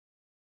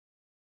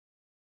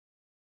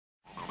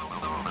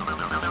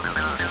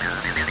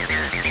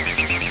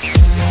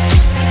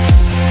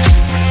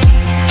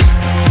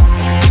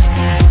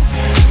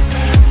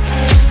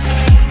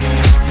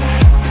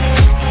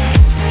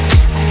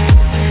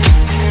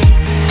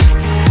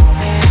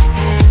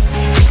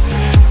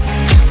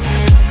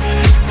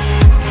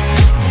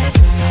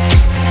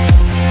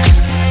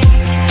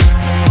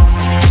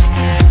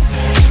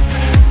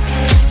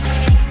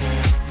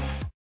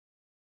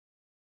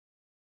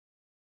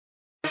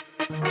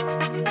Get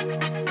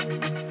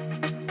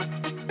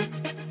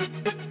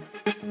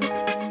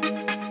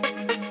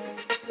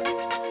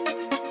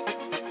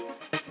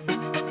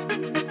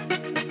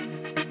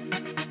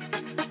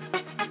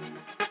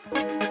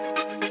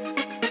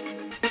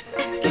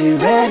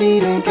ready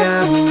to go,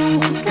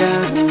 go,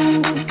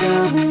 go.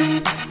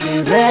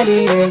 Get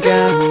ready to go,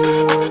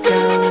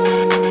 go,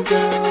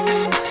 go.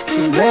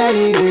 Get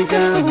ready to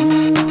go,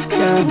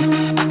 go,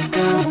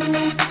 go.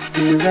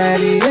 Get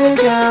ready to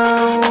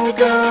go,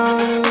 go,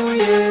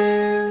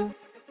 yeah.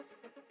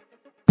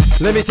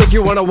 Let me take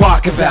you on a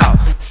walkabout.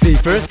 See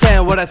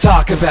firsthand what I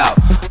talk about.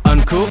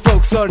 Uncool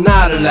folks are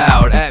not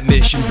allowed. At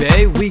Mission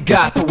Bay, we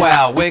got the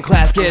wow. When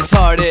class gets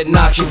hard, it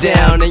knocks you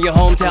down, and your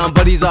hometown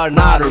buddies are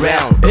not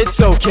around. It's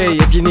okay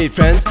if you need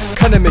friends,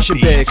 come to Mission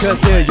Bay,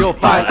 cause here you'll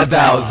find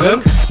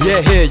 1,000.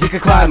 Yeah, here you can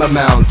climb a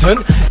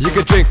mountain. You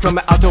can drink from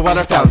an outdoor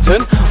water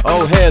fountain.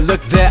 Oh, here,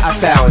 look there, I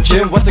found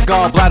you. What's a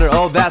gallbladder?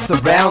 Oh, that's a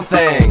round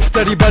thing.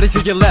 Study buddies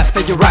to your left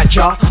and your right,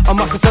 y'all.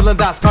 Amongst the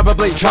cylinders,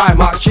 probably try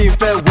Mark Chief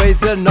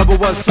Fairway's the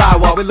 #1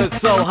 sidewalk. We look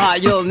so high,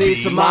 you'll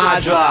need some eye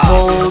drops.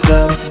 Hold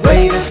up,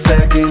 wait a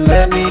second,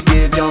 let me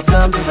give y'all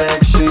some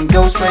direction.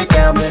 Go straight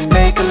down, then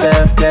make a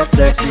left. That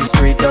sexy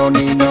street don't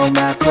need no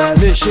map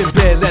quest. Mission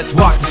Bay, let's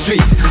walk the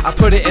streets. I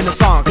put it in a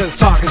song cause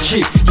talk is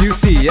cheap.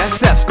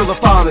 UCSF, School of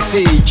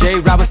Pharmacy. J.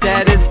 Robert's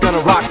dad is gonna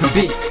rock the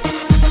beat.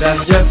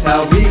 That's just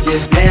how we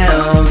get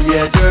down.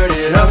 Yeah, turn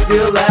it up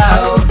real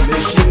loud.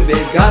 Mission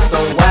Bay's got the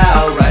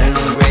wow. Riding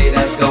on the grade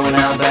that's going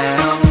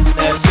outbound.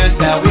 That's just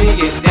how we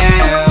get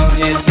down.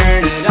 Yeah,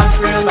 turn it up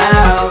real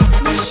loud.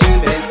 Mission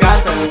Bay's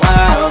got the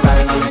wow.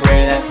 Riding on the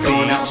grade that's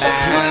going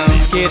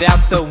outbound. Get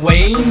out the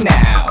way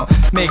now.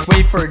 Make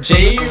way for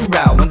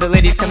J-Row. When the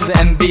ladies come to the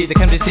MB, they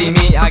come to see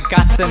me. I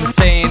got them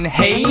saying,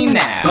 hey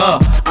now.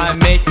 I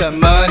make the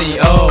money,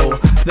 oh.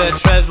 The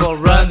treads will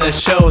run the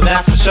show,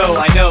 that's for sure.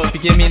 I know if you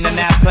give me the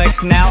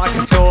Naplex now, I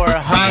can score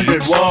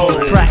 100,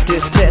 whoa.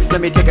 Practice test,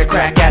 let me take a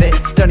crack at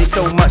it. Study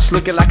so much,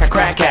 looking like a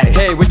crack at it.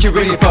 Hey, what you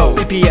ready for?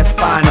 BPS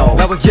final.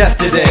 That was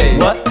yesterday.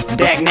 What?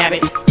 Dag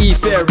nabbit.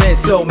 Efferent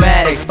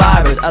somatic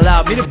fibers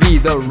allow me to be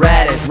the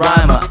raddest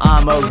rhymer.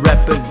 I'ma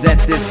represent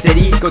this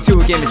city. Go to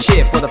a game and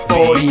cheer for the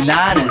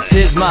 49ers.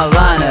 Here's my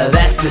liner,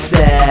 that's the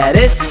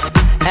saddest.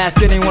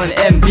 Ask anyone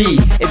in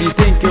MB if you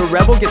think a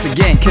rebel gets a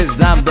gang,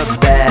 cause I'm the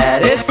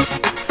baddest.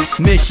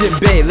 Mission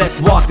Bay, let's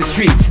walk the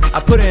streets. I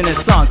put it in a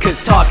song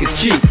cause talk is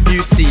cheap.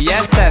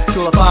 UCSF,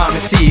 School of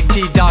Pharmacy.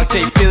 T-Dog,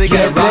 J. Philly,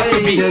 get rock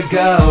the beat. To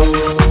go,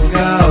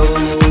 go,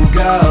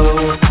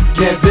 go.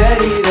 Get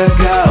ready to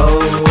go,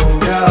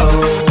 go,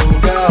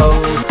 go.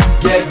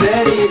 Get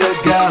ready to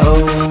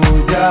go,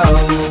 go,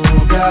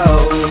 go.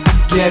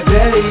 Get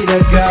ready to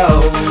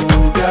go,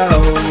 go,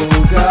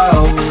 go.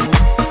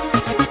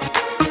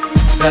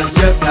 That's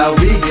just how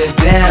we get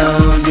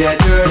down. Yeah,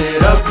 turn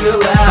it up real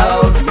loud.